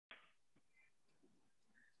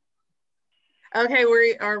Okay,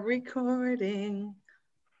 we are recording.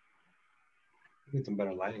 Need some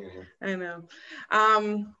better lighting in here. I know.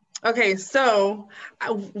 Okay, so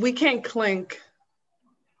we can't clink,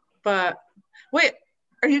 but wait,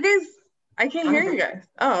 are you guys? I can't hear you guys.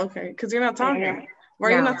 Oh, okay, because you're not talking.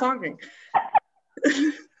 Why are you not talking?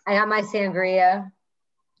 I got my sangria.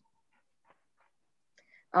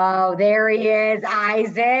 Oh, there he is,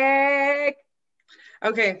 Isaac.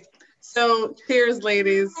 Okay, so cheers,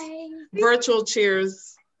 ladies. Virtual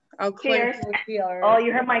cheers. I'll clink. Cheers. Oh,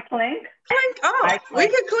 you heard my clink? Clink. Oh, we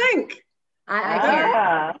could clink.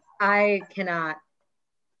 I cannot.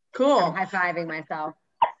 Cool. I'm high-fiving myself.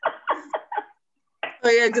 Oh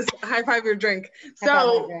yeah, just high five your drink.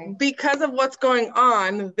 So because of what's going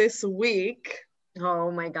on this week,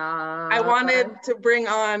 oh my God, I wanted to bring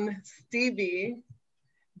on Stevie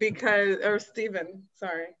or Steven,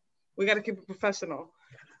 sorry. We got to keep it professional.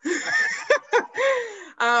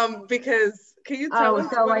 Because can you tell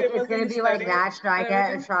us so like it's going to be like that, should I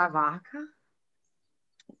get a shot of vodka?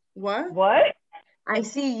 What? I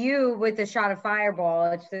see you with a shot of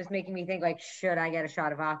Fireball. It's just making me think like, should I get a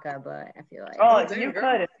shot of vodka? But I feel like you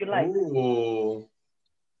could if you like. Ooh.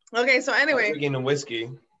 Okay, so anyway, I'm drinking a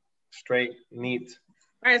whiskey, straight, neat.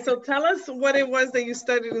 All right, so tell us what it was that you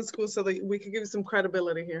studied in school so that we can give you some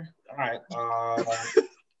credibility here. All right.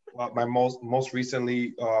 Well, my most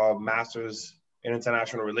recently master's in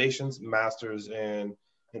international relations, master's in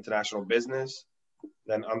international business,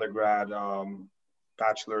 then undergrad.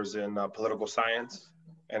 Bachelor's in political science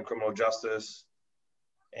and criminal justice.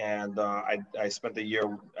 And I spent a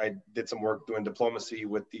year, I did some work doing diplomacy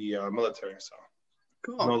with the military. So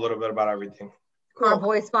cool. I know a little bit about everything. Cool. Our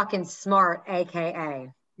boy's fucking smart,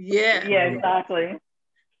 AKA. Yeah. Yeah, exactly.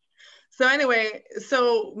 So anyway,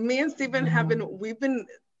 so me and Steven we've been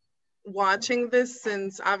watching this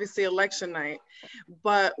since obviously election night,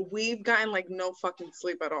 but we've gotten like no fucking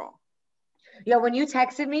sleep at all. Yo, when you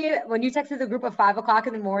texted the group at 5 o'clock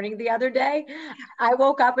in the morning the other day, I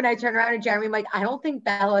woke up and I turned around and Jeremy, I'm like, I don't think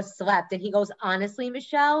Bella slept. And he goes, honestly,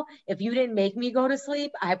 Michelle, if you didn't make me go to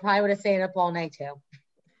sleep, I probably would have stayed up all night too.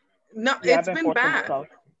 No, yeah, it's been bad.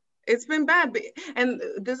 It's been bad. And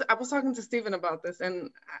I was talking to Steven about this,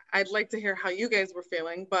 and I'd like to hear how you guys were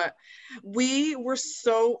feeling, but we were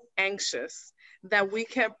so anxious that we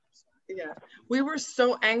were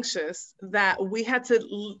so anxious that we had to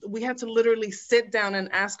literally sit down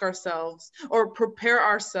and ask ourselves or prepare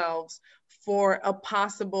ourselves for a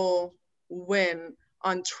possible win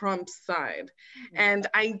on Trump's side. And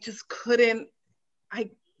I just couldn't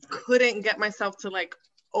get myself to like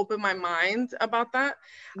open my mind about that.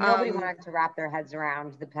 Nobody wanted to wrap their heads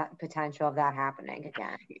around the potential of that happening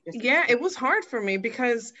again. Yeah, it was hard for me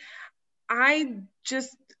because I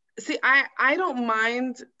don't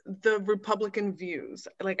mind the Republican views.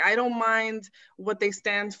 Like, I don't mind what they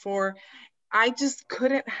stand for. I just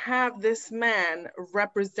couldn't have this man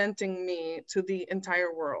representing me to the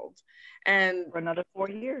entire world. And for another 4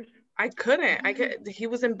 years. I couldn't. He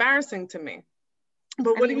was embarrassing to me.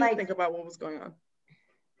 But what do you think about what was going on?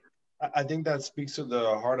 I think that speaks to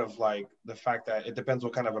the heart of like the fact that it depends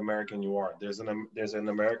what kind of American you are. There's an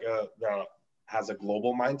America that has a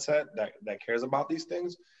global mindset that cares about these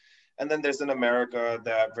things. And then there's an America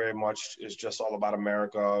that very much is just all about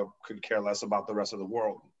America, could care less about the rest of the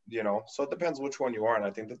world, you know? So it depends which one you are. And I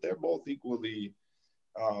think that they're both equally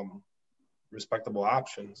respectable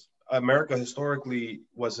options. America historically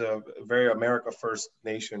was a very America first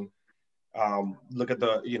nation. Look at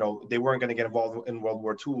they weren't going to get involved in World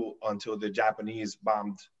War II until the Japanese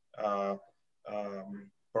bombed Pearl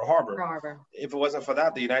Harbor. If it wasn't for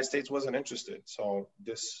that, the United States wasn't interested. So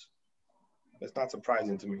it's not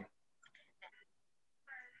surprising to me.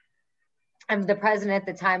 And the president at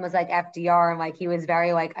the time was like FDR, and like he was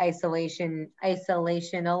very like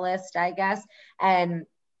isolationalist, I guess. And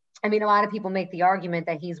I mean, a lot of people make the argument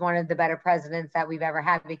that he's one of the better presidents that we've ever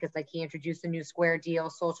had because like he introduced the New Square Deal,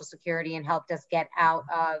 Social Security, and helped us get out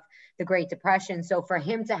of the Great Depression. So for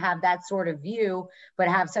him to have that sort of view, but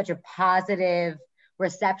have such a positive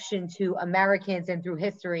reception to Americans and through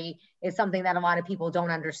history is something that a lot of people don't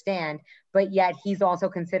understand. But yet he's also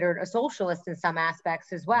considered a socialist in some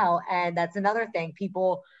aspects as well. And that's another thing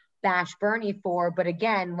people bash Bernie for, but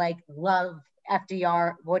again, like love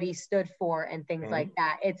FDR, what he stood for and things like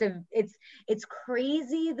that. It's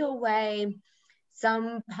crazy the way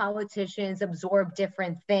some politicians absorb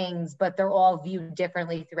different things, but they're all viewed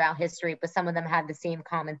differently throughout history, but some of them have the same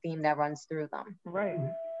common theme that runs through them. Right.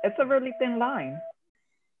 It's a really thin line.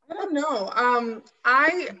 I don't know.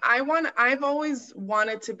 I've always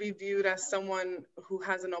wanted to be viewed as someone who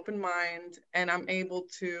has an open mind and I'm able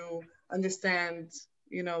to understand,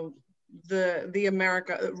 the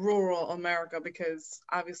America, rural America, because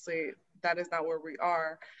obviously that is not where we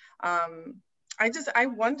are. I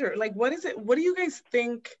wonder, like, what do you guys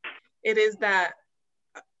think it is that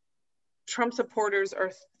Trump supporters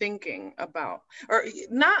are thinking about? Or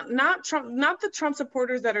not Trump, not the Trump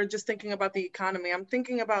supporters that are just thinking about the economy. I'm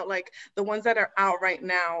thinking about like the ones that are out right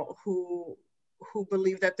now who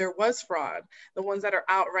believe that there was fraud, the ones that are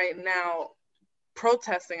out right now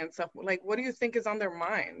protesting and stuff. Like, what do you think is on their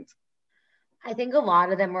mind? I think a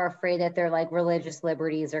lot of them are afraid that their like religious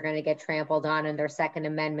liberties are going to get trampled on and their Second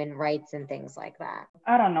Amendment rights and things like that.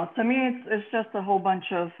 I don't know. To me, it's just a whole bunch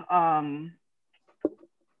of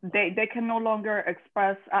they can no longer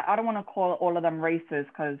express. I don't want to call all of them racist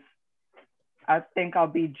because I think I'll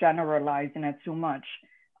be generalizing it too much.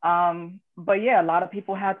 But yeah, a lot of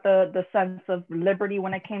people had the sense of liberty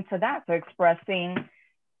when it came to that, to expressing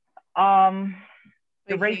the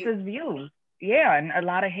racist views. Yeah, and a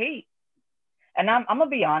lot of hate. And I'm gonna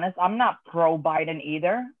be honest, I'm not pro Biden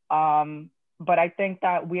either. But I think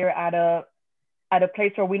that we're at a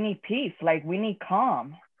place where we need peace, like we need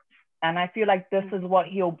calm. And I feel like this is what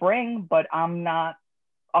he'll bring, but I'm not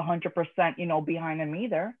 100%, behind him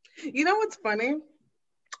either. You know what's funny?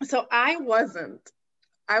 So I wasn't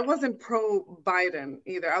pro Biden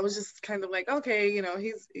either. I was just kind of like, okay,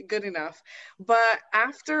 he's good enough. But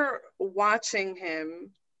after watching him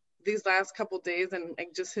these last couple of days and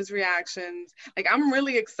like just his reactions, like I'm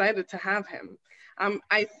really excited to have him.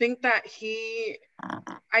 I think that he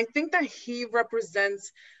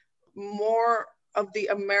represents more of the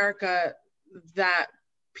America that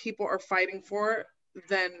people are fighting for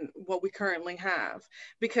than what we currently have.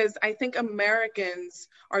 Because I think Americans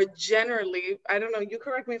are generally, I don't know, you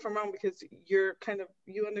correct me if I'm wrong because you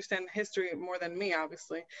understand history more than me,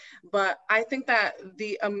 obviously. But I think that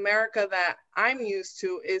the America that I'm used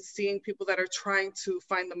to is seeing people that are trying to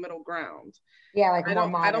find the middle ground. Yeah, like I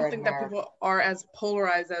don't think that people are as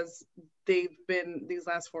polarized as they've been these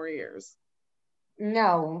last 4 years.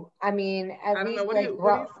 No, I mean, I don't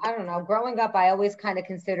know. Growing up, I always kind of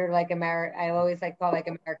considered like America. I always thought like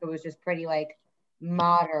America was just pretty like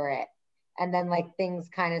moderate, and then like things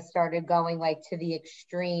kind of started going like to the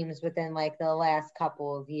extremes within like the last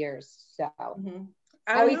couple of years. So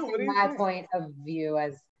I always see my point of view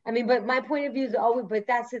as. I mean, but my point of view is always. But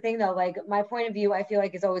that's the thing, though. Like my point of view, I feel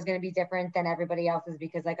like is always going to be different than everybody else's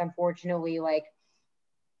because, like, unfortunately, like.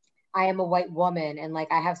 I am a white woman and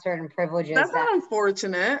like I have certain privileges. That's not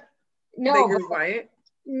unfortunate. No, that you're white.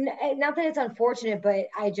 Not that it's unfortunate, but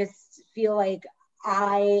I just feel like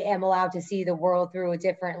I am allowed to see the world through a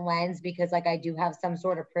different lens because like I do have some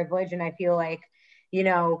sort of privilege, and I feel like,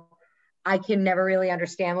 I can never really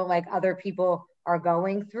understand what like other people are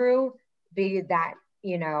going through, be that,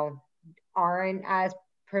 aren't as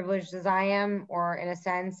privileged as I am, or in a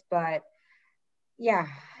sense, but yeah,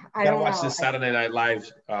 I don't watch this Saturday Night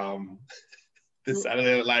Live. This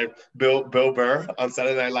Saturday Night Live, Bill Burr on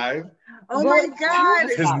Saturday Night Live. Oh my God!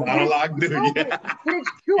 His monologue, dude. Yeah. But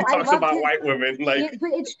it's true. He talks about white women, like.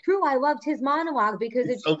 But it's true. I loved his monologue because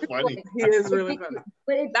it's so true. funny. Like, he is really funny.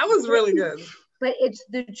 But that was really good. But it's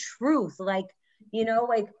the truth. Like,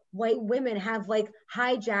 like white women have like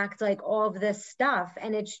hijacked like all of this stuff,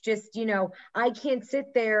 and it's just, I can't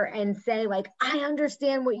sit there and say like I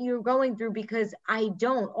understand what you're going through because I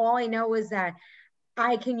don't. All I know is that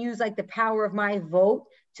I can use like the power of my vote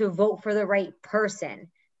to vote for the right person,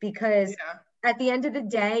 because at the end of the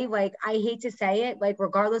day, like I hate to say it, like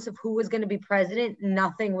regardless of who was going to be president,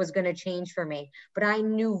 nothing was going to change for me, but I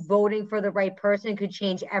knew voting for the right person could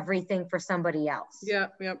change everything for somebody else.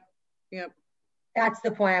 Yep. That's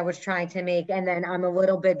the point I was trying to make, and then I'm a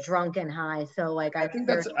little bit drunk and high, so like I think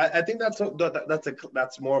that's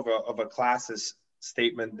more of a classist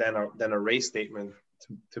statement than a race statement,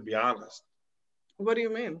 to be honest. What do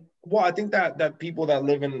you mean? Well, I think that people that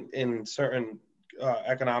live in certain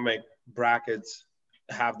economic brackets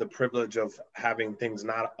have the privilege of having things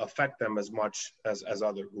not affect them as much as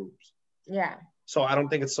other groups. Yeah. So I don't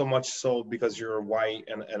think it's so much so because you're white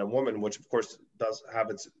and a woman, which of course does have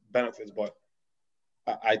its benefits, but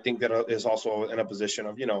I think that is also in a position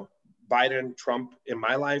of, Biden, Trump in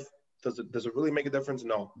my life, does it really make a difference?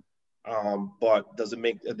 No. But does it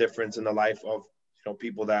make a difference in the life of,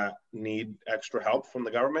 people that need extra help from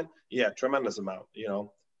the government? Yeah, tremendous amount,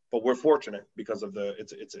 but we're fortunate because of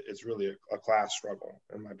it's really a class struggle,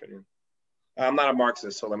 in my opinion. I'm not a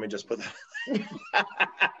Marxist, so let me just put that.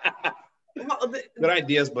 Good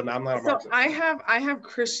ideas, but I'm not a Marxist. So I have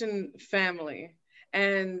Christian family.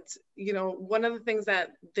 And, one of the things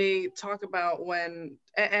that they talk about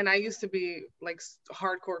and I used to be like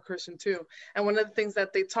hardcore Christian too. And one of the things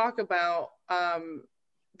that they talk about,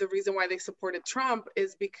 the reason why they supported Trump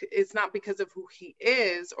is because it's not because of who he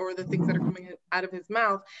is or the things that are coming out of his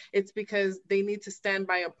mouth. It's because they need to stand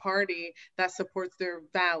by a party that supports their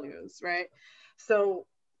values, right? So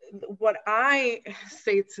what I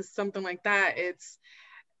say to something like that, it's,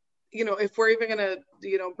 you know, if we're even gonna,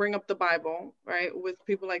 you know, bring up the Bible, right, with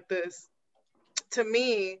people like this, to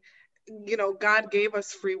me, you know, God gave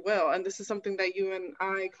us free will. And this is something that you and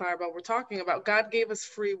I, Clara, were talking about. God gave us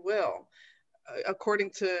free will, according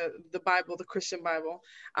to the Bible, the Christian Bible.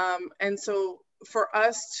 And so for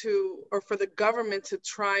us to, or for the government to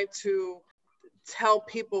try to tell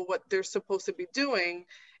people what they're supposed to be doing,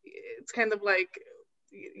 it's kind of like,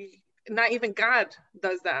 not even God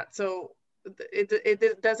does that. So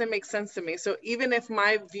it doesn't make sense to me. So even if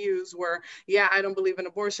my views were, yeah, I don't believe in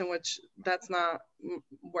abortion, which that's not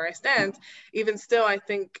where I stand, even still, I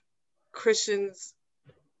think Christians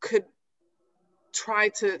could try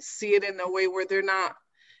to see it in a way where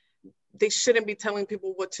they shouldn't be telling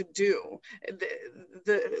people what to do.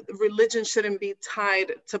 The religion shouldn't be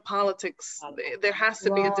tied to politics. There has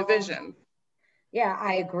to be a division. Yeah,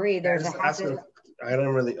 I agree. I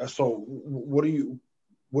don't really, so what do you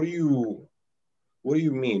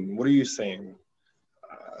mean? What are you saying?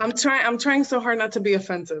 I'm trying so hard not to be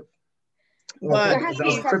offensive. But that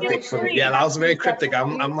was cryptic for me. Yeah, that was very cryptic.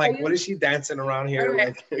 I'm like, what is she dancing around here?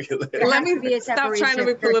 Okay. Like, let me stop trying to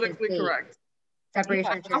be politically correct.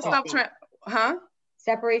 Separation of church I'll stop trying. Huh?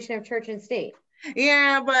 Separation of church and state.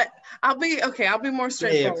 Yeah, but I'll be more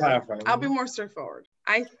straightforward. Yeah, I'll be more straightforward.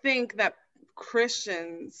 I think that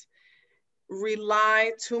Christians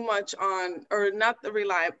rely too much on, or not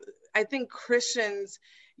rely, I think Christians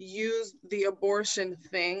use the abortion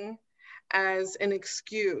thing as an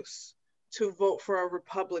excuse to vote for a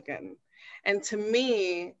Republican. And to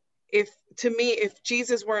me, if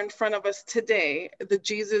Jesus were in front of us today, the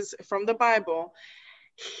Jesus from the Bible,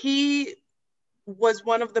 he was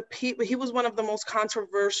one of the most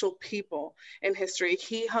controversial people in history.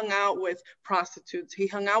 He hung out with prostitutes, he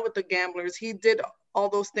hung out with the gamblers, he did all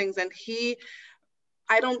those things. And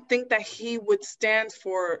I don't think that he would stand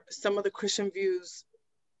for some of the Christian views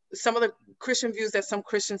that some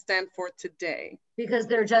Christians stand for today. Because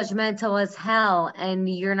they're judgmental as hell, and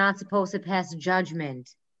you're not supposed to pass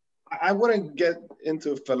judgment. I wouldn't get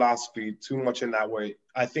into philosophy too much in that way.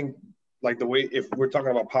 I think, like, the way, if we're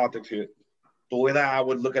talking about politics here, the way that I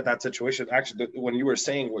would look at that situation, actually, when you were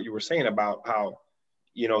saying what you were saying about how,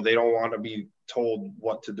 you know, they don't want to be told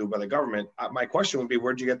what to do by the government, my question would be,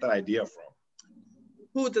 where'd you get that idea from?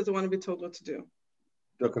 Who doesn't want to be told what to do?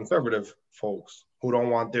 The conservative folks who don't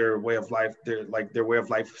want their way of life, their way of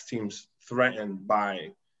life seems threatened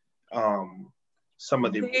by some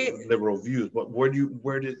of the liberal views. But where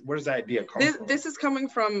does that idea come from? This is coming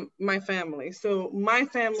from my family. So my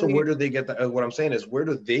family. So where do they get that? What I'm saying is, where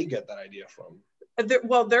do they get that idea from?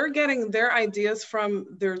 They're getting their ideas from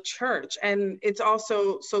their church. And it's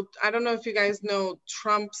also, so I don't know if you guys know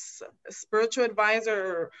Trump's spiritual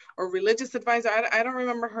advisor or religious advisor. I don't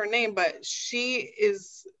remember her name, but she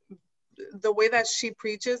is, the way that she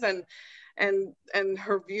preaches and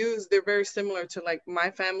her views, they're very similar to like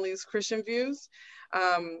my family's Christian views.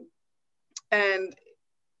 And,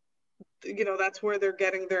 you know, that's where they're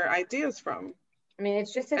getting their ideas from. I mean,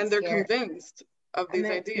 it's just, and they're convinced of these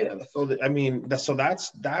ideas. So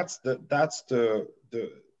that's the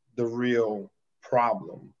real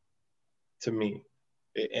problem to me.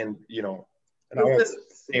 And, you know, and I won't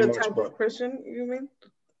say much, type of Christian, you mean?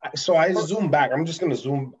 So I zoom back. I'm just going to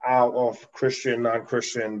zoom out of Christian,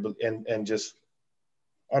 non-Christian, and just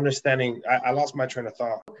understanding. I lost my train of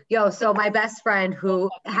thought. So my best friend who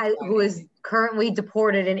is currently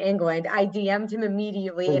deported in England, I DM'd him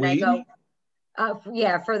immediately and I go,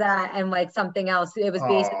 for that and like something else. It was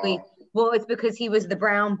basically, well, it's because he was the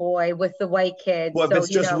brown boy with the white kids. Well, if it's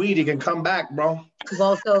just weed, he can come back, bro.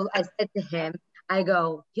 Well, so I said to him, I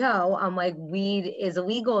go, I'm like, weed is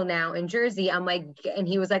illegal now in Jersey. I'm like, and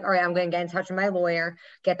he was like, all right, I'm going to get in touch with my lawyer,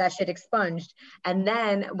 get that shit expunged. And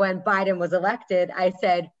then when Biden was elected, I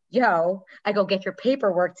said, I go, get your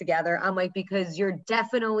paperwork together. I'm like, because you're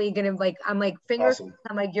definitely going to like, I'm like, fingers, awesome.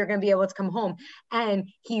 I'm like, you're going to be able to come home. And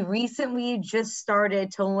he recently just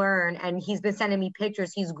started to learn, and he's been sending me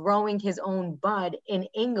pictures. He's growing his own bud in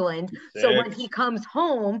England. Sick. So when he comes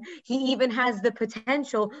home, he even has the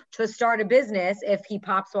potential to start a business if he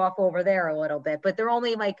pops off over there a little bit. But they're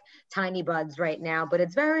only like tiny buds right now, but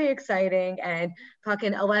it's very exciting. And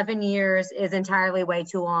fucking 11 years is entirely way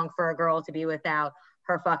too long for a girl to be without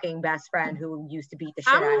her fucking best friend who used to beat the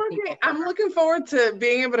shit out of people. I'm looking forward to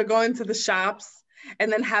being able to go into the shops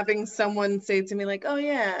and then having someone say to me like, oh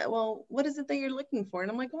yeah, well, what is it that you're looking for?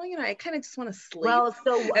 And I'm like, well, I kind of just want to sleep. Well,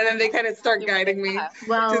 so and then they kind of start guiding me to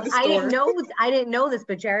the store. I didn't know this,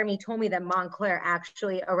 but Jeremy told me that Montclair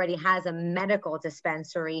actually already has a medical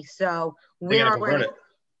dispensary. So we're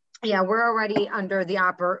already under the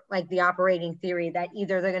operating theory that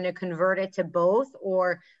either they're going to convert it to both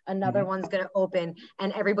or another one's going to open.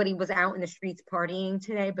 And everybody was out in the streets partying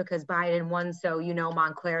today because Biden won. So,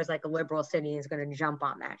 Montclair is like a liberal city, is going to jump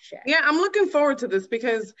on that shit. Yeah, I'm looking forward to this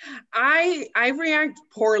because I react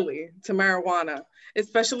poorly to marijuana,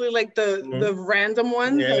 especially like the random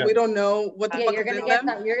ones that we don't know what the fuck you're is gonna in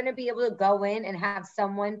them. You're going to be able to go in and have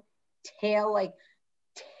someone tailor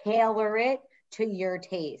it to your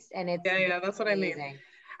taste, and it's that's what amazing.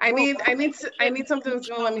 I need something that's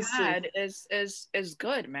gonna let me sleep. Is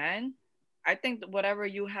good, man. I think that whatever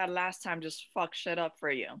you had last time just fucked shit up for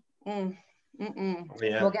you. Yeah,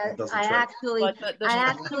 well, guys, I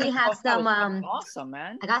actually have some awesome,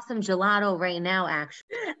 man. I got some gelato right now, actually,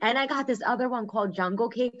 and I got this other one called Jungle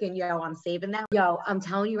Cake, and I'm saving that. I'm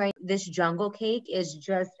telling you right, this Jungle Cake is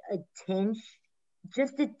just a tinge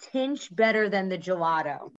better than the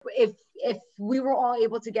gelato. If we were all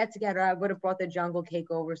able to get together, I would have brought the Jungle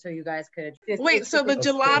Cake over so you guys could. Wait, so the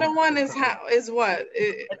gelato one is what?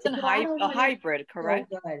 It's a hybrid,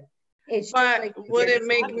 correct? So good. It's but just like, would it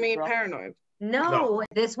make me paranoid? No,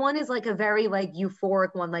 this one is like a very like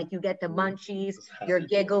euphoric one. Like you get the munchies, you're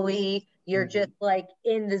giggly, you're just like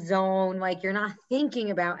in the zone, like you're not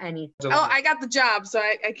thinking about anything. Oh, I got the job, so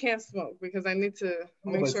I can't smoke because I need to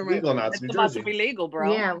make sure it's about to be legal,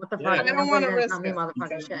 bro. Yeah, what the fuck? I don't want to risk it.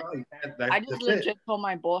 I just legit told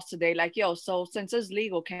my boss today, like, yo, so since it's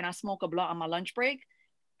legal, can I smoke a blunt on my lunch break?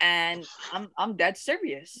 And I'm dead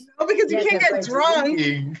serious. No, because you can't get drunk.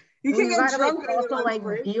 You can get drunk. Also, like,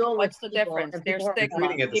 deal what's the difference? There's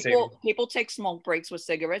stigma. People take smoke breaks with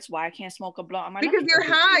cigarettes. Why I can't smoke a blunt on my because you're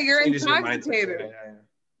high, you're intoxicated.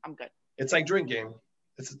 I'm good. It's like drinking.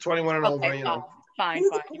 It's a 21 and over, Fine.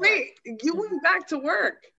 Wait, you went back to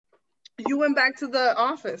work. You went back to the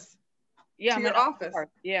office. Yeah, to your office.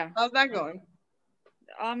 Yeah. How's that going?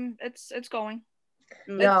 It's going.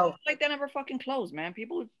 No. It's like they never fucking close, man.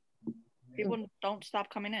 People don't stop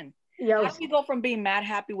coming in. Yo, how do you go from being mad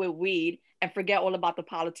happy with weed and forget all about the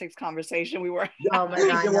politics conversation we were? Oh my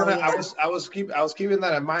God! I was keeping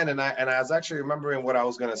that in mind, and I was actually remembering what I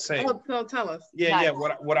was gonna say. Oh, tell us. Yeah.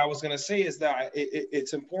 What I was gonna say is that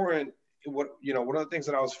it's important. One of the things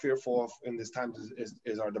that I was fearful of in this time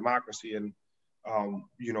is our democracy, and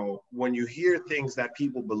when you hear things that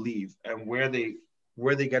people believe and where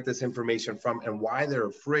they get this information from and why they're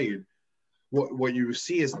afraid. What you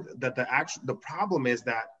see is that the problem is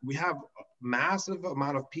that we have a massive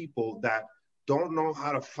amount of people that don't know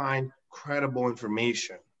how to find credible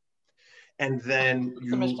information. And then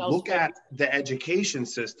you look at the education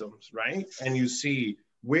systems, right? And you see,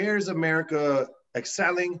 where's America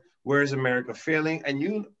excelling? Where's America failing?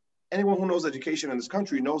 And anyone who knows education in this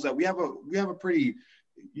country knows that we have a pretty,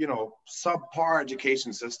 subpar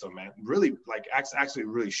education system, man. Really, like actually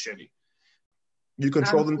really shitty. You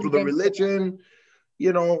control them through the religion.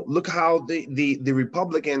 Look how the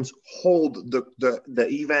Republicans hold the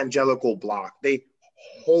evangelical bloc. They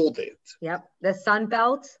hold it. Yep. The Sun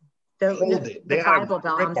Belt. Hold it. The Bible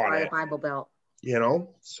Belt. I'm sorry, the Bible Belt.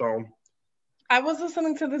 So. I was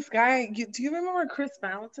listening to this guy. Do you remember Chris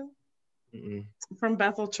Valentin? From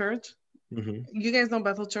Bethel Church? Mm-hmm. You guys know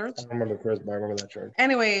Bethel Church? I remember Chris, but I remember that church.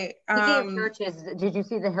 Anyway. Churches, did you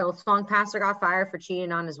see the Hillsong pastor got fired for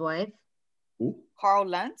cheating on his wife? Carl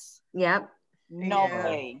Lentz? Yep. No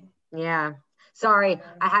way. Yeah. Sorry,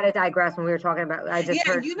 I had to digress when we were talking about. I just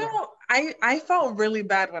heard. I felt really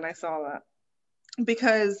bad when I saw that,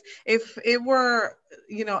 because if it were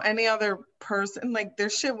any other person, like their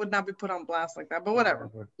shit would not be put on blast like that. But whatever.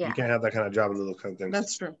 Yeah. You can't have that kind of job in those kind of things.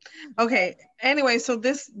 That's true. Okay. Anyway, so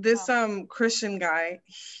this Christian guy,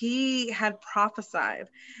 he had prophesied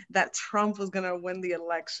that Trump was gonna win the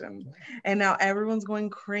election, and now everyone's going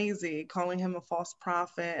crazy calling him a false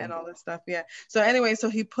prophet and all this stuff. Yeah. So anyway, so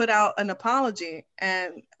he put out an apology,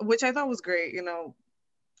 and which I thought was great.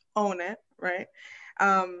 Own it, right?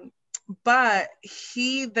 But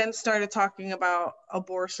he then started talking about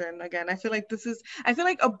abortion again. I feel like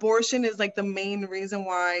abortion is like the main reason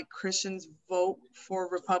why Christians vote for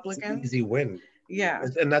Republicans. Easy win. Yeah.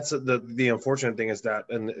 And that's the unfortunate thing is that,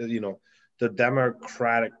 and the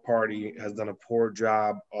Democratic Party has done a poor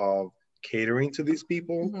job of catering to these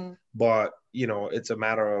people, but it's a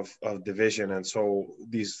matter of division. And so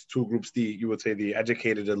these two groups, you would say the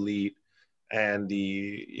educated elite and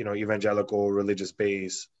the evangelical religious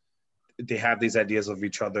base, they have these ideas of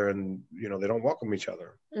each other, and you know, they don't welcome each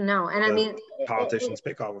other. No, and I mean, politicians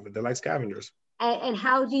pick off of it. They're like scavengers. And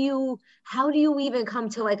how do you even come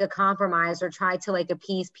to like a compromise or try to like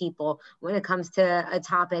appease people when it comes to a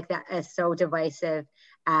topic that is so divisive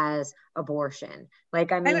as abortion?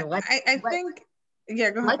 Like, I mean, I think, yeah,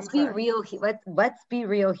 go ahead. Let's be real. Let's be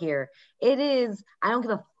real here. It is, I don't give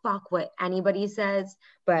a fuck what anybody says,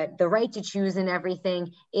 but the right to choose and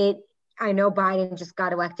everything, I know Biden just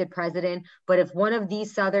got elected president, but if one of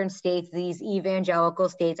these southern states, these evangelical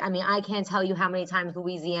states, I mean, I can't tell you how many times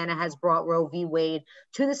Louisiana has brought Roe v. Wade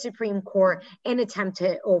to the Supreme Court in attempt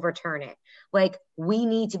to overturn it. Like, we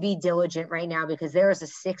need to be diligent right now because there is a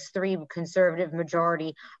 6-3 conservative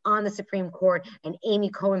majority on the Supreme Court, and Amy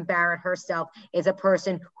Coney Barrett herself is a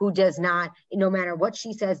person who does not, no matter what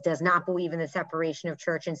she says, does not believe in the separation of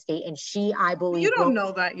church and state. And she, I believe, you don't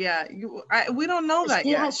know that yet. We don't know that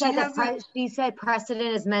yet. She said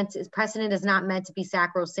precedent is not meant to be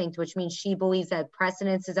sacrosanct, which means she believes that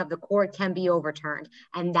precedences of the court can be overturned,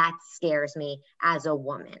 and that scares me as a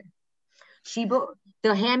woman.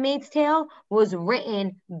 The Handmaid's Tale was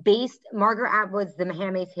written Margaret Atwood's The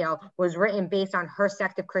Handmaid's Tale was written based on her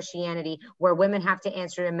sect of Christianity, where women have to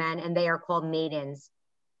answer to men, and they are called maidens.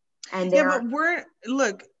 And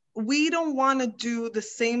we don't want to do the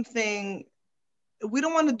same thing. We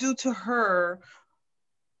don't want to do to her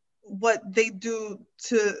what they do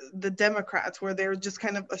to the Democrats, where they're just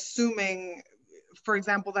kind of assuming, for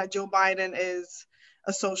example, that Joe Biden is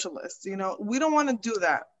a socialist. You know, we don't want to do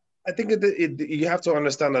that. I think you have to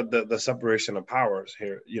understand that the separation of powers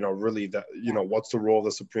here, you know, really that, you know, what's the role of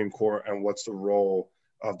the Supreme Court and what's the role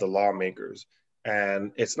of the lawmakers.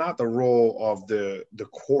 And it's not the role of the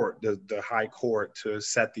court, the high court, to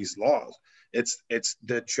set these laws. It's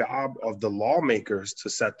the job of the lawmakers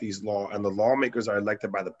to set these laws, and the lawmakers are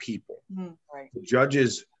elected by the people. Right. The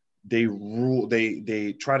judges, they rule,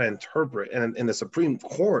 they try to interpret, and in the Supreme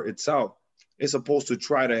Court itself is supposed to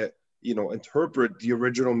try to, you know, interpret the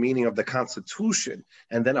original meaning of the Constitution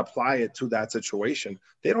and then apply it to that situation.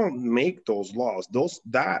 They don't make those laws.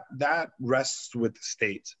 That rests with the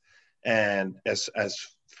states. And as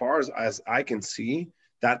far as I can see,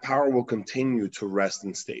 that power will continue to rest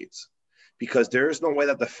in states, because there is no way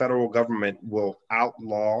that the federal government will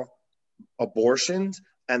outlaw abortions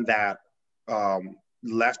and that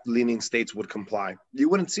left-leaning states would comply. You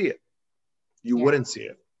wouldn't see it. You wouldn't see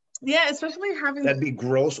it. Yeah, especially having... That'd be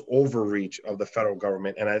gross overreach of the federal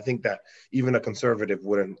government. And I think that even a conservative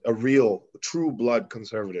a real, true blood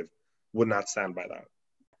conservative would not stand by that.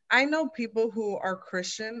 I know people who are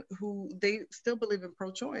Christian who they still believe in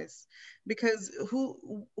pro-choice, because who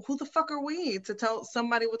the fuck are we to tell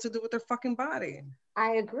somebody what to do with their fucking body?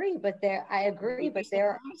 I agree, but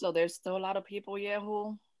so there's still a lot of people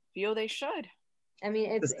who feel they should. I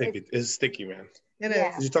mean, it's sticky, man. It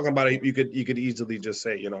is. You're talking about it. You could easily just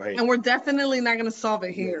say, you know, hey. And we're definitely not going to solve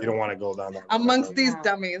it here. You don't want to go down that amongst these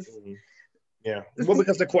dummies. Mm-hmm. Yeah. Well,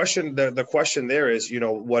 because the question there is, you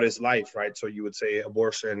know, what is life, right? So you would say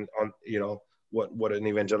abortion on, you know, what an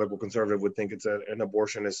evangelical conservative would think an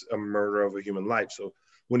abortion is a murder of a human life. So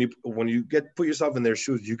when you put yourself in their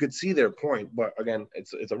shoes, you could see their point, but again,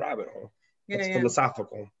 it's a rabbit hole. It's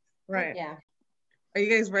philosophical. Right. Yeah. Are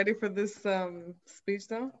you guys ready for this speech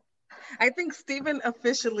though? I think Stephen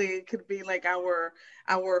officially could be like our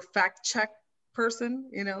fact check person,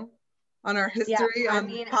 you know, on our history,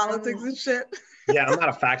 politics and shit. Yeah, I'm not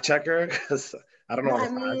a fact checker because I don't know all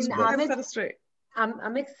the facts.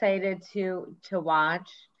 I'm excited to watch.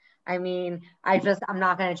 I mean, I'm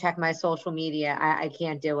not going to check my social media. I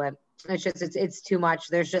can't do it. It's too much.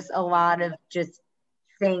 There's just a lot of just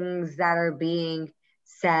things that are being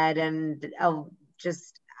said, and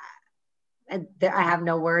I have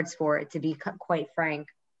no words for it, to be quite frank.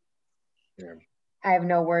 Yeah. I have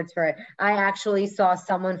no words for it. I actually saw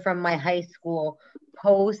someone from my high school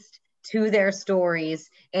post to their stories,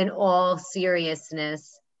 in all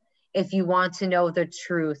seriousness, if you want to know the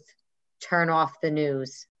truth, turn off the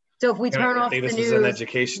news. So if we turn off the news,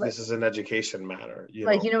 this is an education matter. You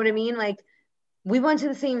know what I mean? Like, we went to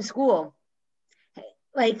the same school.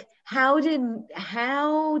 Like, how did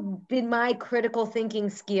my critical thinking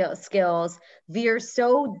skills veer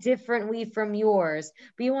so differently from yours?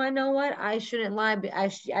 But you want to know what? I shouldn't lie.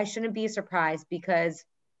 I shouldn't be surprised, because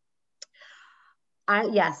I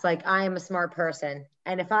am a smart person.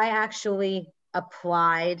 And if I actually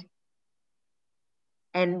applied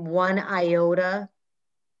and 1 iota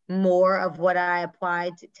more of what I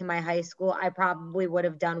applied to my high school, I probably would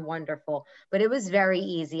have done wonderful. But it was very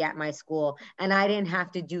easy at my school, and I didn't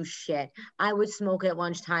have to do shit. I would smoke at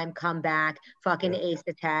lunchtime, come back, fucking ace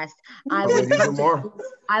the test. I would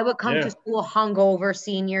come to school hungover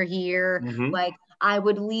senior year. Like, I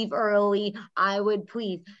would leave early. I would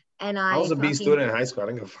please. And I was a B student in high school.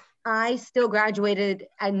 I still graduated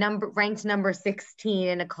at ranked number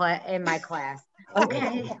 16 in my class.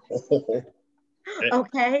 Okay.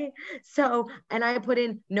 Okay. So, and I put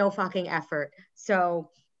in no fucking effort. So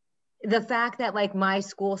the fact that like my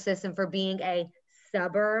school system for being a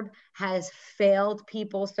suburb has failed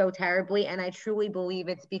people so terribly, and I truly believe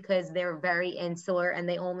it's because they're very insular and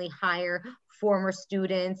they only hire former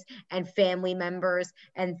students and family members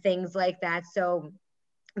and things like that. So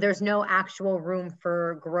there's no actual room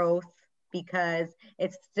for growth because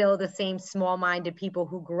it's still the same small-minded people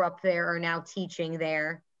who grew up there are now teaching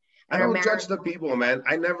there. I don't judge the people, man.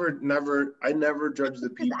 I never judge the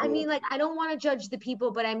people. I mean, like, I don't want to judge the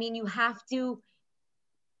people, but I mean, you have to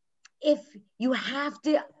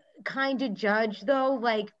kind of judge though,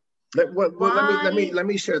 like, let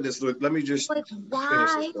me share this. Let me just like,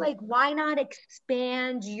 why not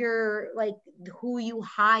expand your, like, who you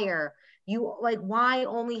hire? You, like, why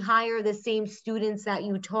only hire the same students that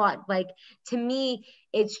you taught? Like, to me,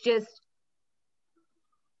 it's just,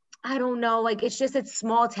 I don't know, like, it's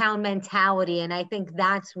small town mentality. And I think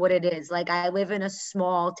that's what it is. Like, I live in a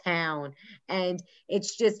small town, and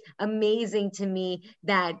it's just amazing to me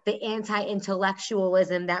that the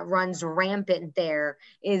anti-intellectualism that runs rampant there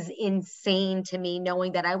is insane to me,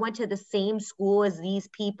 knowing that I went to the same school as these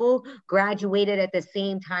people, graduated at the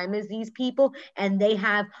same time as these people, and they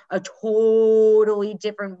have a totally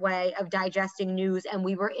different way of digesting news. And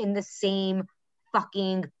we were in the same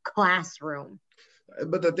fucking classroom.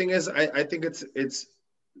 But the thing is, I think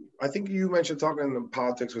I think you mentioned talking in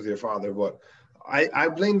politics with your father, but I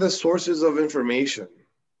blame the sources of information.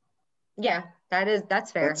 Yeah,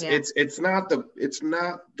 that's fair. It's not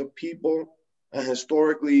the people, and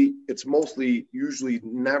historically, it's usually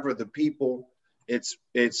never the people. It's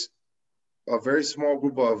a very small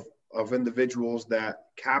group of individuals that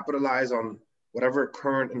capitalize on whatever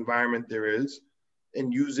current environment there is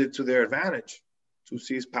and use it to their advantage, to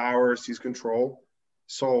seize power, seize control.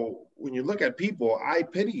 So when you look at people, I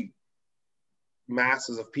pity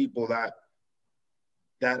masses of people that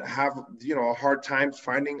have, a hard time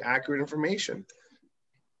finding accurate information.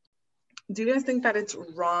 Do you guys think that it's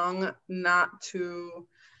wrong not to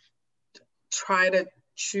try to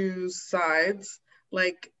choose sides?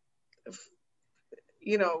 Like,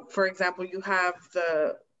 for example, you have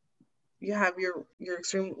your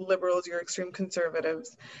extreme liberals, your extreme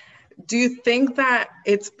conservatives. Do you think that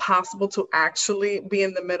it's possible to actually be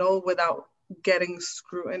in the middle without getting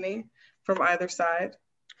scrutiny from either side?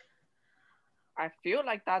 I feel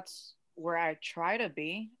like that's where I try to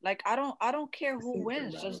be. Like, I don't care who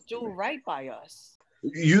wins, just do right by us.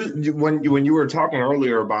 When you were talking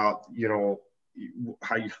earlier about,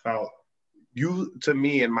 how you felt, you, to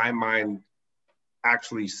me, in my mind,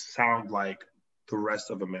 actually sound like the rest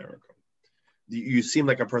of America. You seem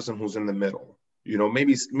like a person who's in the middle.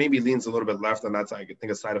 Maybe leans a little bit left, and that's, I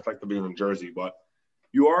think, a side effect of being in Jersey. But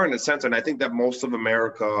you are, in a sense, and I think that most of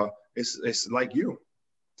America is like you,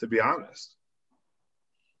 to be honest.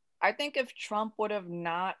 I think if Trump would have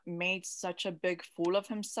not made such a big fool of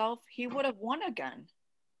himself, he would have won again.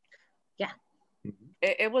 Yeah.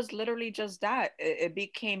 It was literally just that. It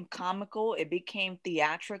became comical. It became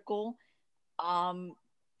theatrical.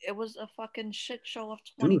 It was a fucking shit show of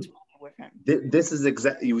 2020. Dude. With him. This is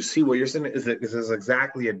exactly, you see what you're saying is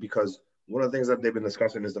exactly it, because one of the things that they've been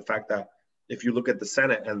discussing is the fact that if you look at the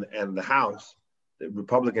Senate and the House, the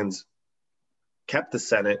Republicans kept the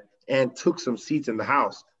Senate and took some seats in the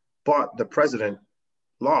House, but the president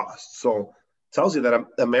lost. So it tells you that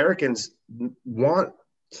Americans want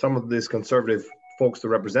some of these conservative folks to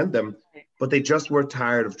represent them, but they just were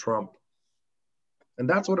tired of Trump. And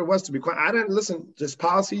that's what it was, to be quite. I didn't listen, just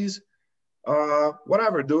policies.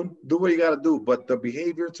 Whatever, dude, do what you got to do. But the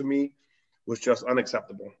behavior to me was just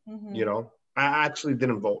unacceptable. I actually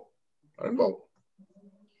didn't vote. I didn't vote.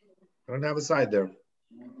 I didn't have a side there.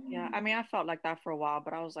 Yeah, I mean, I felt like that for a while,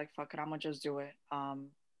 but I was like, fuck it, I'm gonna just do it.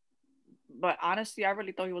 But honestly, I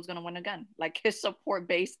really thought he was gonna win again. Like, his support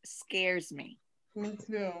base scares me. Me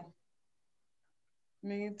too.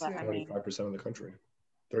 35% of the country.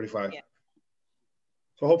 35. Yeah.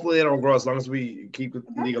 So hopefully it don't grow as long as we keep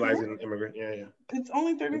legalizing immigrant. Yeah. It's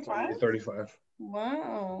only 35? It's only 35.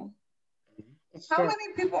 Wow. How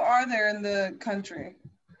many people are there in the country?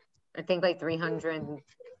 I think like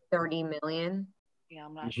 330 million. Yeah,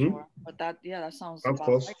 I'm not sure, but that sounds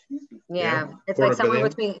close. right. Yeah, it's like somewhere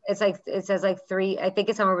between. It's like it says like three. I think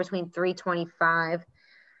it's somewhere between 325.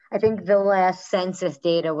 I think the last census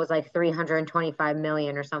data was like 325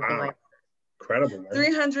 million or something like. Incredible, man.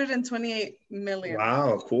 328 million.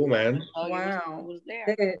 Wow, cool, man. Oh, wow. was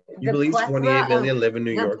there. You believe 28 million live in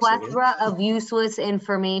New York City? The plethora of useless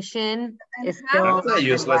information is still. That's not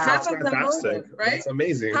useless. That's fantastic. Voted, right? That's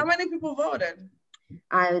amazing. How many people voted?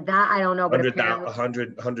 I don't know, but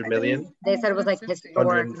 100 million. They said it was like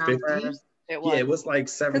historic numbers. It was like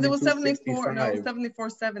 70. Because it was 74. No,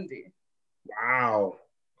 7470. Wow,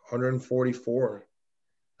 144.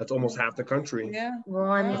 That's almost half the country. Yeah.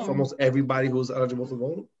 That's almost everybody who's eligible to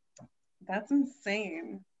vote. That's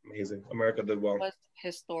insane. Amazing. America did well. It was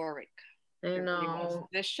historic. I know.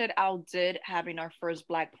 This shit outdid having our first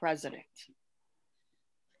Black president.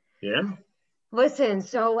 Yeah. Listen,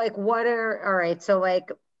 so like all right, so like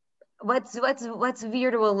let's veer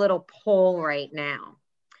to a little poll right now.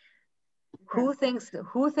 Who thinks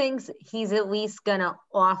he's at least gonna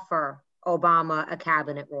offer Obama a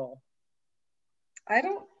cabinet role? I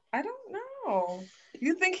don't know.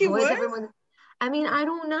 You think he would? I mean, I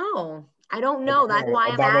don't know. That's why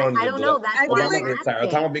I don't know. That's why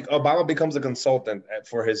Obama becomes a consultant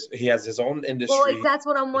he has his own industry. Well, like, that's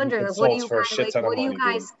what I'm wondering. Like, what do you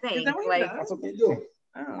guys think? That's what they do.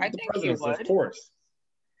 I think he would. Of course.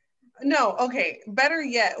 No, okay. Better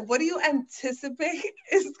yet, what do you anticipate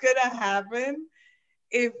is gonna happen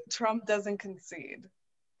if Trump doesn't concede?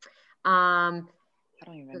 I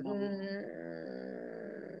don't even know.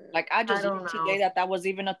 Like, I just learned today that was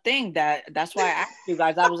even a thing. That's why I asked you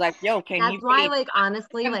guys. I was like, "Yo, can you?" That's why, like,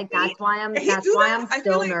 honestly, like, that's why I'm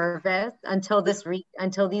still nervous until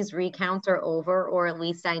these recounts are over, or at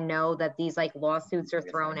least I know that these like lawsuits are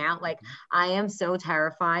thrown out. Like, I am so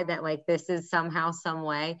terrified that like this is somehow, some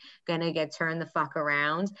way gonna get turned the fuck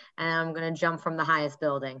around, and I'm gonna jump from the highest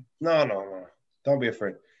building. No. Don't be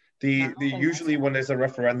afraid. The usually when there's a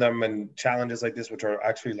referendum and challenges like this, which are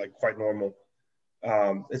actually like quite normal,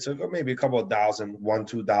 it's maybe a couple of thousand,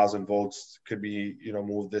 2,000 votes could be,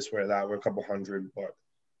 moved this way or that way, a couple hundred, but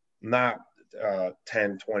not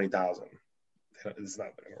 10, 20,000. It's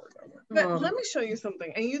not going to work that way. But let me show you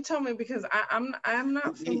something, and you tell me, because I'm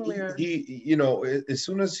not familiar. As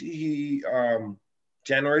soon as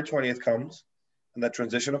January 20th comes and that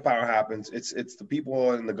transition of power happens, it's the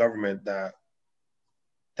people in the government that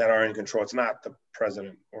are in control. It's not the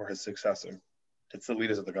president or his successor. It's the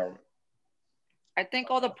leaders of the government. I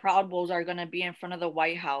think all the Proud Boys are going to be in front of the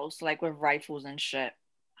White House, like with rifles and shit.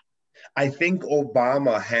 I think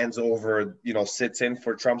Obama hands over, sits in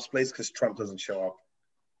for Trump's place because Trump doesn't show up.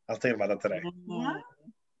 I was thinking about that today. What?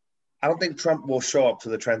 I don't think Trump will show up to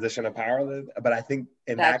the transition of power, but I think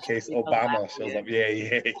in that case, Obama shows up.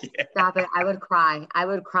 Yeah. Stop it. I would cry. My eyes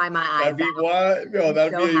out. That'd be what? No,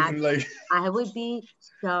 that'd be even like... I would be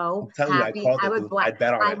so happy.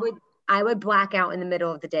 I would black out in the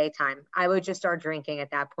middle of the daytime. I would just start drinking at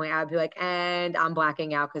that point. I would be like, and I'm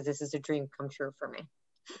blacking out because this is a dream come true for me.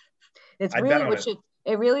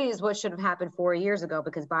 It really is what should have happened 4 years ago,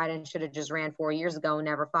 because Biden should have just ran 4 years ago and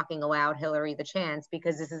never fucking allowed Hillary the chance,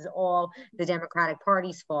 because this is all the Democratic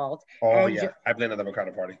Party's fault. Oh, yeah. I blame the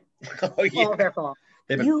Democratic Party. Oh, yeah. All their fault.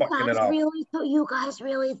 They've been fucking it up. You guys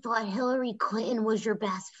really thought Hillary Clinton was your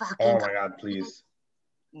best fucking... Oh, my God, please.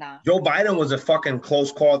 Nah. Joe Biden was a fucking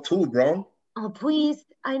close call too, bro. Oh, please.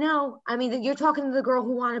 I know. I mean, you're talking to the girl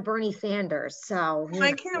who wanted Bernie Sanders, so...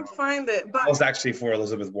 I can't find it, but... I was actually for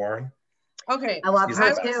Elizabeth Warren. Okay. I love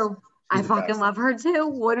her too. I fucking love her too.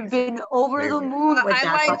 Would have been over the moon with that.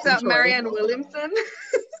 I liked Marianne Williamson.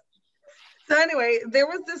 So anyway, there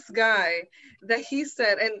was this guy that he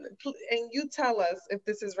said, and you tell us if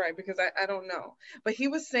this is right, because I don't know, but he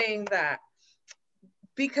was saying that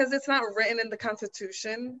because it's not written in the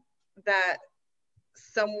Constitution that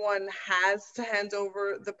someone has to hand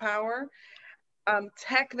over the power,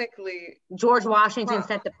 technically George Washington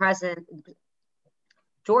set the precedent.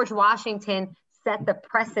 George Washington set the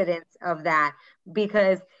precedence of that,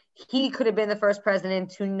 because he could have been the first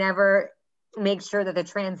president to never make sure that the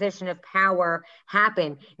transition of power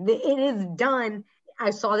happened. It is done.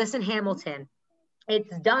 I saw this in Hamilton.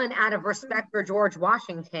 It's done out of respect for George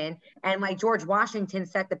Washington, and like George Washington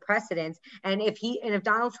set the precedence. And if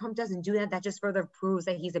Donald Trump doesn't do that, that just further proves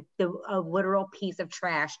that he's a literal piece of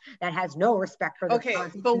trash that has no respect for the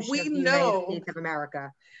Constitution but we of the know, United States of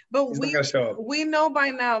America. But we know by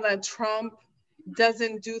now that Trump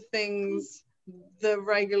doesn't do things the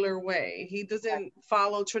regular way. He doesn't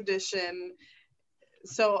follow tradition.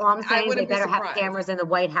 So well, I'm saying they better have cameras in the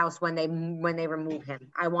White House when they remove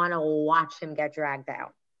him. I want to watch him get dragged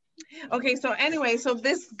out. Okay, so anyway, so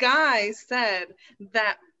this guy said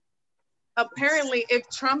that apparently if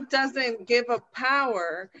Trump doesn't give up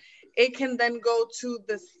power, it can then go to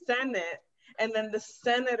the Senate, and then the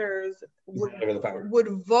senators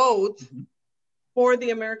would vote for the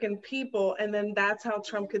American people, and then that's how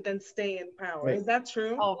Trump could then stay in power. Right. Is that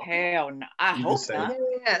true? Oh, hell no. I hope not.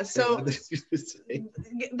 Yeah, so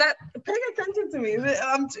that, pay attention to me.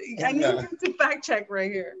 I need you to fact check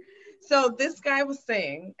right here. So this guy was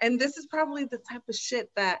saying, and this is probably the type of shit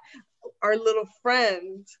that our little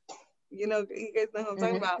friend, you know, you guys know what I'm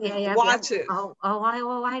talking about, watches.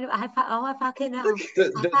 I fucking know.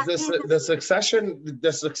 The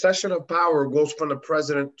succession of power goes from the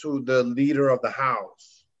president to the leader of the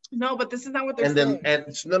House. No, but this is not what they're saying.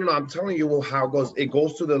 No, I'm telling you how it goes. It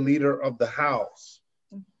goes to the leader of the House,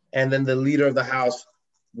 and then the leader of the House,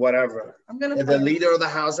 whatever. The leader of the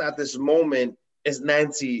House at this moment is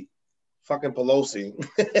Nancy fucking Pelosi.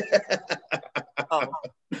 Oh.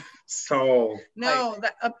 So no,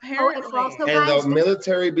 that apparently, and the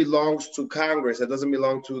military belongs to Congress. It doesn't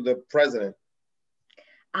belong to the president.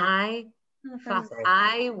 I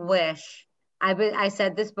wish I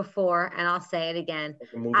said this before, and I'll say it again.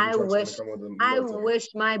 I wish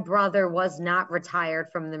my brother was not retired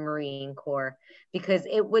from the Marine Corps, because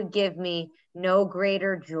it would give me no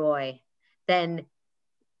greater joy than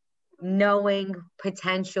knowing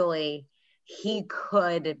potentially he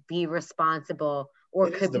could be responsible or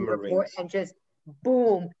could be reported, and just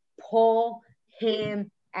boom, pull him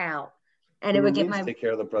out. And it would give my take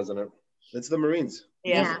care of the president. It's the Marines.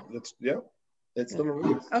 Yeah. It's the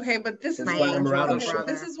Marines. Okay, but this is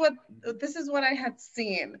what I had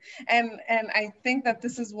seen, and I think that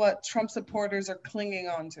this is what Trump supporters are clinging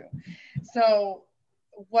on to. So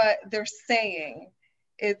what they're saying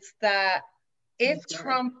is that if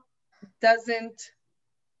Trump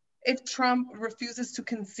refuses to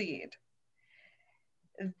concede,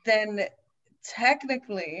 then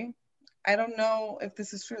technically, I don't know if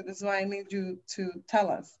this is true. This is why I need you to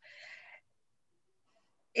tell us.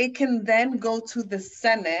 It can then go to the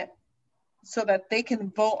Senate so that they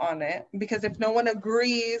can vote on it, because if no one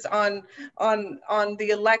agrees on the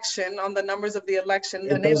election, on the numbers of the election,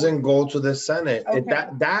 then it doesn't go to the Senate. Okay.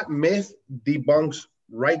 That myth debunks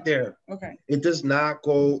right there. Okay. It does not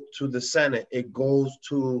go to the Senate. It goes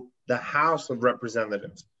to the House of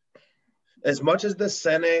Representatives. As much as the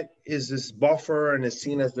Senate is this buffer and is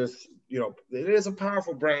seen as this, it is a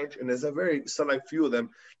powerful branch, and there's a very select few of them.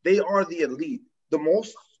 They are the elite. The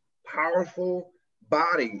most powerful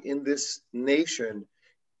body in this nation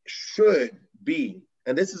should be,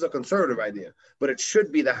 and this is a conservative idea, but it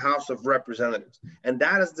should be the House of Representatives. And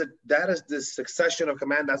that is the succession of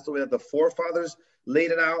command. That's the way that the forefathers laid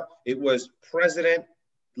it out. It was president,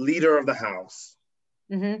 leader of the House.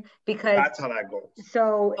 Mm-hmm. Because that's how that goes.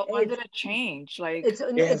 So when did it change? Like it's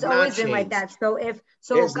always been like that.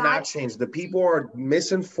 It's not changed. The people are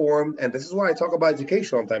misinformed, and this is why I talk about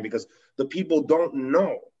education all the time, because the people don't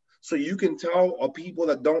know. So you can tell a people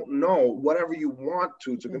that don't know whatever you want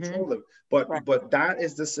to control them, but that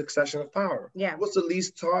is the succession of power. Yeah. What's the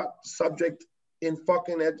least taught subject in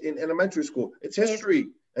in elementary school? It's history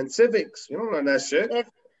and civics. You don't learn that shit.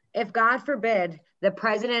 If God forbid the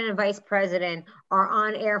president and vice president are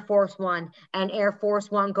on Air Force One and Air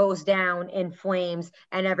Force One goes down in flames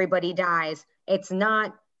and everybody dies, it's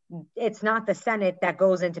not the Senate that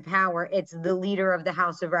goes into power. It's the leader of the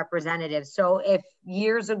House of Representatives. So if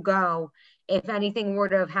years ago, if anything were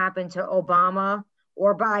to have happened to Obama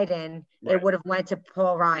or Biden, it would have went to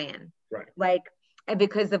Paul Ryan. Right. And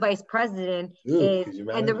because the vice president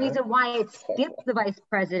and the reason why it skips the vice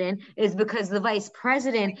president is because the vice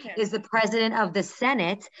president is the president of the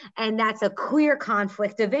Senate, and that's a clear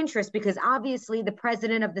conflict of interest, because obviously the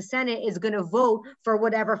president of the Senate is going to vote for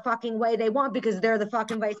whatever fucking way they want, because they're the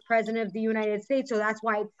fucking vice president of the United States. So that's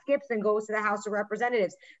why it skips and goes to the House of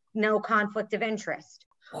Representatives. No conflict of interest.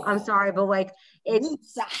 I'm sorry, but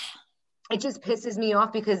it just pisses me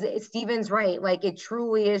off, because Steven's right. It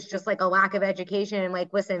truly is just a lack of education. And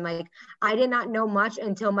listen, I did not know much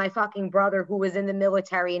until my fucking brother, who was in the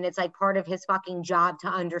military, and it's part of his fucking job to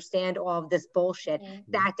understand all of this bullshit,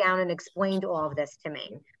 sat down and explained all of this to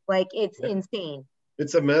me. It's insane.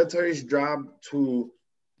 It's a military's job to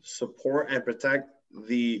support and protect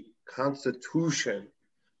the Constitution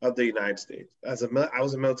of the United States. I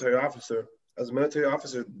was a military officer. As a military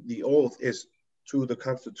officer, the oath is to the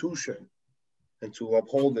Constitution, and to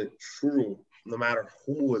uphold it true, no matter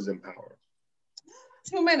who is in power.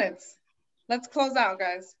 2 minutes. Let's close out,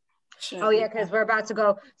 guys. Oh yeah, because we're about to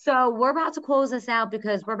go. So we're about to close this out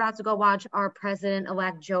because we're about to go watch our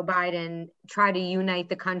president-elect Joe Biden try to unite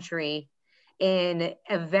the country in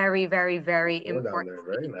a very, very, very important.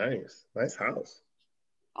 Very nice house.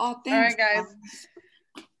 Oh, thanks. All right, guys.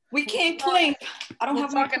 We can't clink. I don't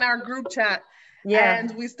have talk in our group chat. Yeah.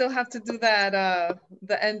 And we still have to do that,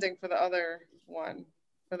 the ending for the other one,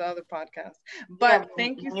 for the other podcast. But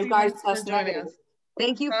thank you, guys, for joining us.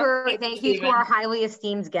 Thank you to our highly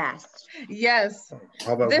esteemed guest. Yes.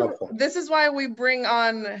 This is why we bring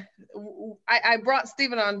on, I brought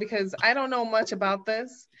Stephen on because I don't know much about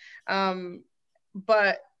this,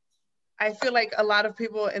 but I feel like a lot of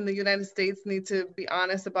people in the United States need to be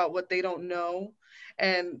honest about what they don't know.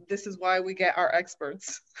 And this is why we get our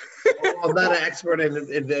experts. I'm not an expert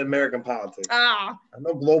in the American politics. I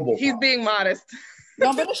know global. He's being modest.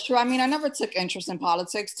 No, but it's true. I mean, I never took interest in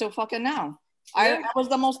politics till fucking now. I was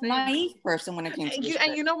the most naive person when it came to this.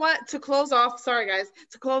 And you know what? To close off, sorry guys,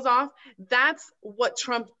 that's what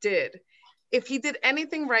Trump did. If he did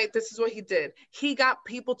anything right, this is what he did. He got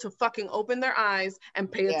people to fucking open their eyes and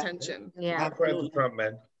pay attention. Yeah. Trump,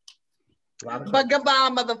 man. But goodbye,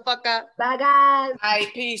 motherfucker. Bye, guys. Bye,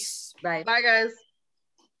 peace. Bye. Bye, guys.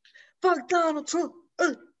 Fuck Donald Trump.